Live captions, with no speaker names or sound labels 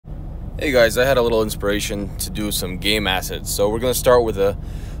Hey guys, I had a little inspiration to do some game assets. So we're going to start with a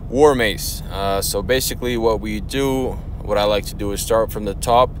war mace. So basically what I like to do is start from the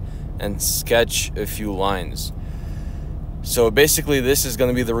top and sketch a few lines. So basically this is going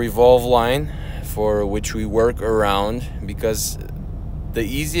to be the revolve line for which we work around, because the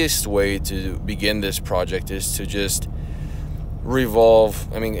easiest way to begin this project is to just revolve.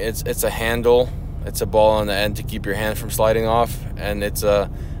 I mean, it's a handle, it's a ball on the end to keep your hand from sliding off, and it's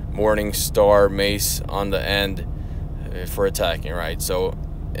a morning star mace on the end for attacking, right? So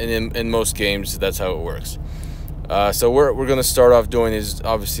in most games that's how it works. So we're gonna start off doing is,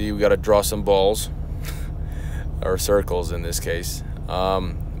 obviously we got to draw some balls or circles in this case.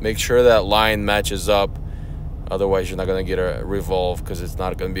 Make sure that line matches up, otherwise you're not gonna get a revolve because it's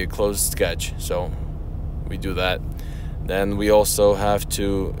not gonna be a closed sketch. So we do that. Then we also have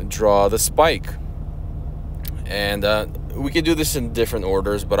to draw the spike, and we can do this in different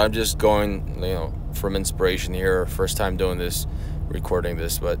orders, but I'm just going, from inspiration here. First time doing this, recording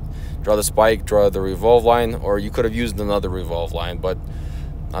this. But draw the spike, draw the revolve line, or you could have used another revolve line, but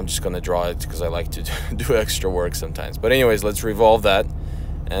I'm just gonna draw it because I like to do extra work sometimes. But anyways, let's revolve that,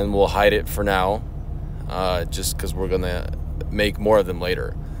 and we'll hide it for now, just because we're gonna make more of them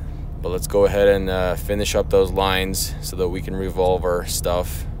later. But let's go ahead and finish up those lines so that we can revolve our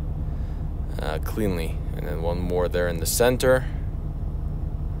stuff cleanly. And then one more there in the center.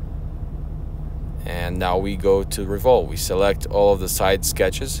 And now we go to revolve. We select all of the side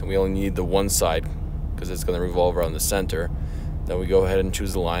sketches. We only need the one side because it's going to revolve around the center. Then we go ahead and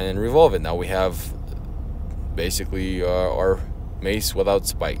choose the line and revolve it. Now we have basically our mace without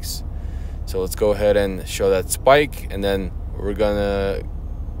spikes. So let's go ahead and show that spike, and then we're gonna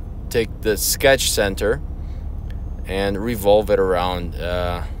take the sketch center and revolve it around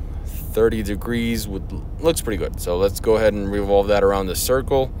 30 degrees. Looks pretty good. So let's go ahead and revolve that around the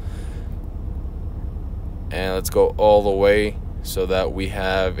circle, and let's go all the way so that we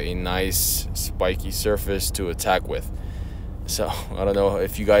have a nice spiky surface to attack with. So I don't know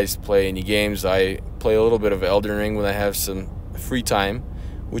if you guys play any games. I play a little bit of Elden Ring when I have some free time,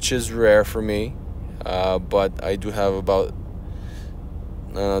 which is rare for me, but I do have about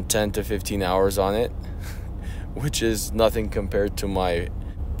 10 to 15 hours on it, which is nothing compared to my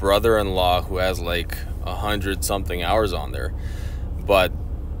brother-in-law who has like 100-something hours on there. But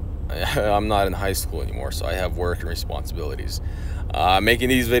I'm not in high school anymore, so I have work and responsibilities. Making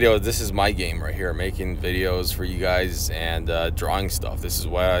these videos, this is my game right here, making videos for you guys and drawing stuff. This is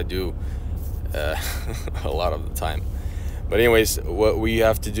what I do a lot of the time. But anyways, what we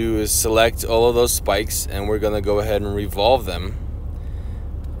have to do is select all of those spikes, and we're gonna go ahead and revolve them.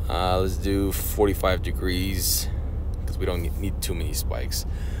 Let's do 45 degrees because we don't need too many spikes.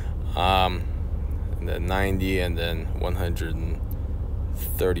 And then 90, and then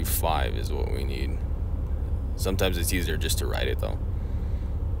 135 is what we need. Sometimes it's easier just to write it though.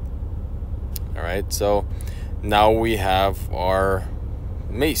 All right, so now we have our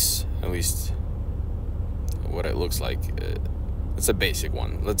mace, at least what it looks like. It's a basic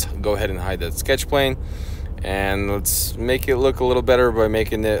one. Let's go ahead and hide that sketch plane, and let's make it look a little better by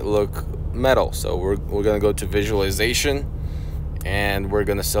making it look metal. So we're gonna go to visualization, and we're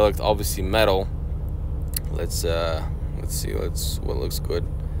gonna select obviously metal. Let's see what looks good.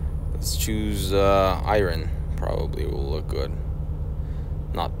 Let's choose iron. Probably will look good,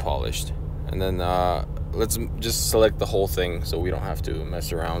 not polished. And then let's just select the whole thing so we don't have to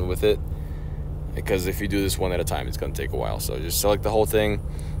mess around with it, because if you do this one at a time it's gonna take a while. So just select the whole thing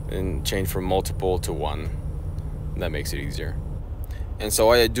and change from multiple to one. That makes it easier. And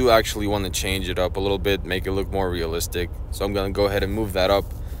so I do actually want to change it up a little bit, make it look more realistic. So I'm gonna go ahead and move that up.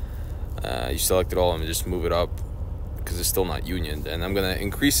 You select it all and just move it up because it's still not unioned. And I'm gonna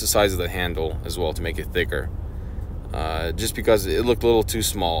increase the size of the handle as well to make it thicker, just because it looked a little too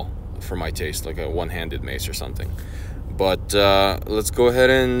small for my taste, like a one-handed mace or something. But let's go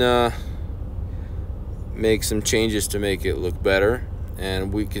ahead and make some changes to make it look better.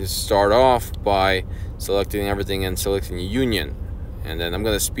 And we can start off by selecting everything and selecting union, and then I'm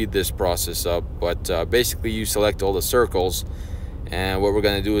going to speed this process up. But basically you select all the circles, and what we're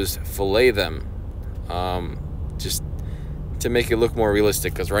going to do is fillet them, just to make it look more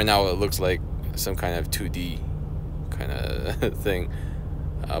realistic, because right now it looks like some kind of 2D kind of thing.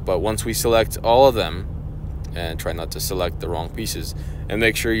 But once we select all of them, and try not to select the wrong pieces, and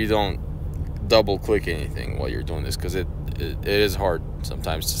make sure you don't double click anything while you're doing this, because it is hard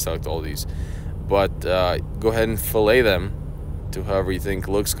sometimes to select all these. But go ahead and fillet them to however you think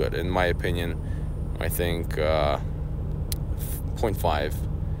looks good. In my opinion, I think 0.5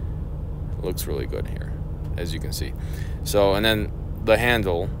 looks really good here, as you can see. So, and then the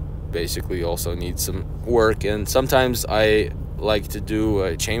handle, basically also needs some work, and sometimes I like to do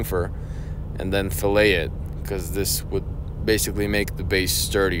a chamfer and then fillet it, because this would basically make the base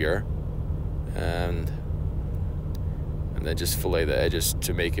sturdier, and then just fillet the edges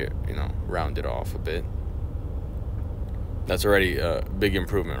to make it, you know, round it off a bit. That's already a big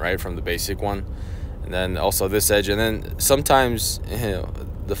improvement, right, from the basic one. And then also this edge, and then sometimes, you know,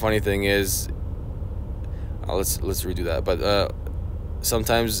 the funny thing is, let's redo that, but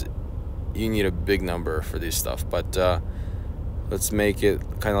sometimes you need a big number for this stuff, but let's make it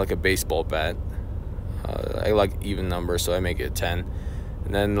kind of like a baseball bat. I like even numbers, so I make it 10,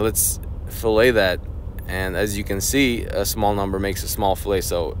 and then let's fillet that. And as you can see, a small number makes a small fillet,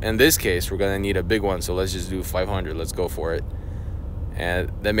 so in this case we're gonna need a big one, so let's just do 500. Let's go for it,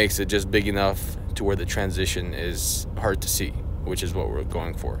 and that makes it just big enough to where the transition is hard to see, which is what we're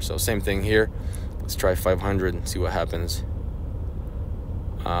going for. So same thing here, let's try 500 and see what happens.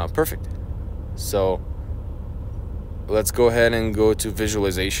 Perfect. So let's go ahead and go to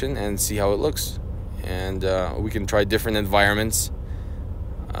visualization and see how it looks, and we can try different environments,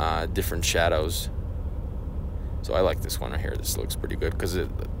 different shadows. So I like this one right here. This looks pretty good because it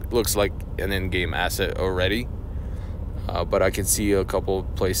looks like an in-game asset already, but I can see a couple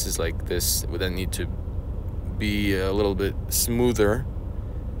places like this would then need to be a little bit smoother.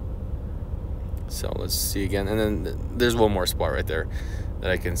 So let's see again, and then there's one more spot right there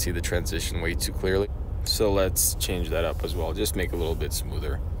that I can see the transition way too clearly. So let's change that up as well, just make it a little bit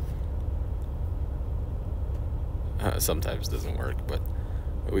smoother. Sometimes it doesn't work, but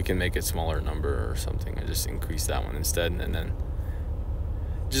we can make it smaller number or something and just increase that one instead, and then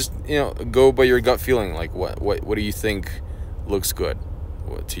just, you know, go by your gut feeling. Like what do you think looks good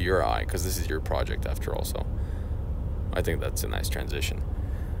to your eye, because this is your project after all. So I think that's a nice transition.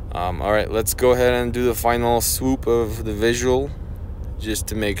 All right, let's go ahead and do the final swoop of the visual, just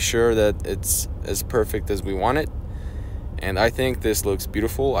to make sure that it's as perfect as we want it. And I think this looks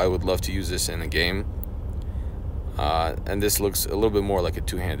beautiful. I would love to use this in a game. And this looks a little bit more like a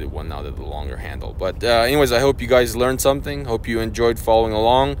two-handed one now, that the longer handle. But anyways, I hope you guys learned something. Hope you enjoyed following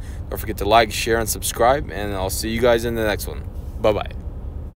along. Don't forget to like, share, and subscribe, and I'll see you guys in the next one. Bye bye.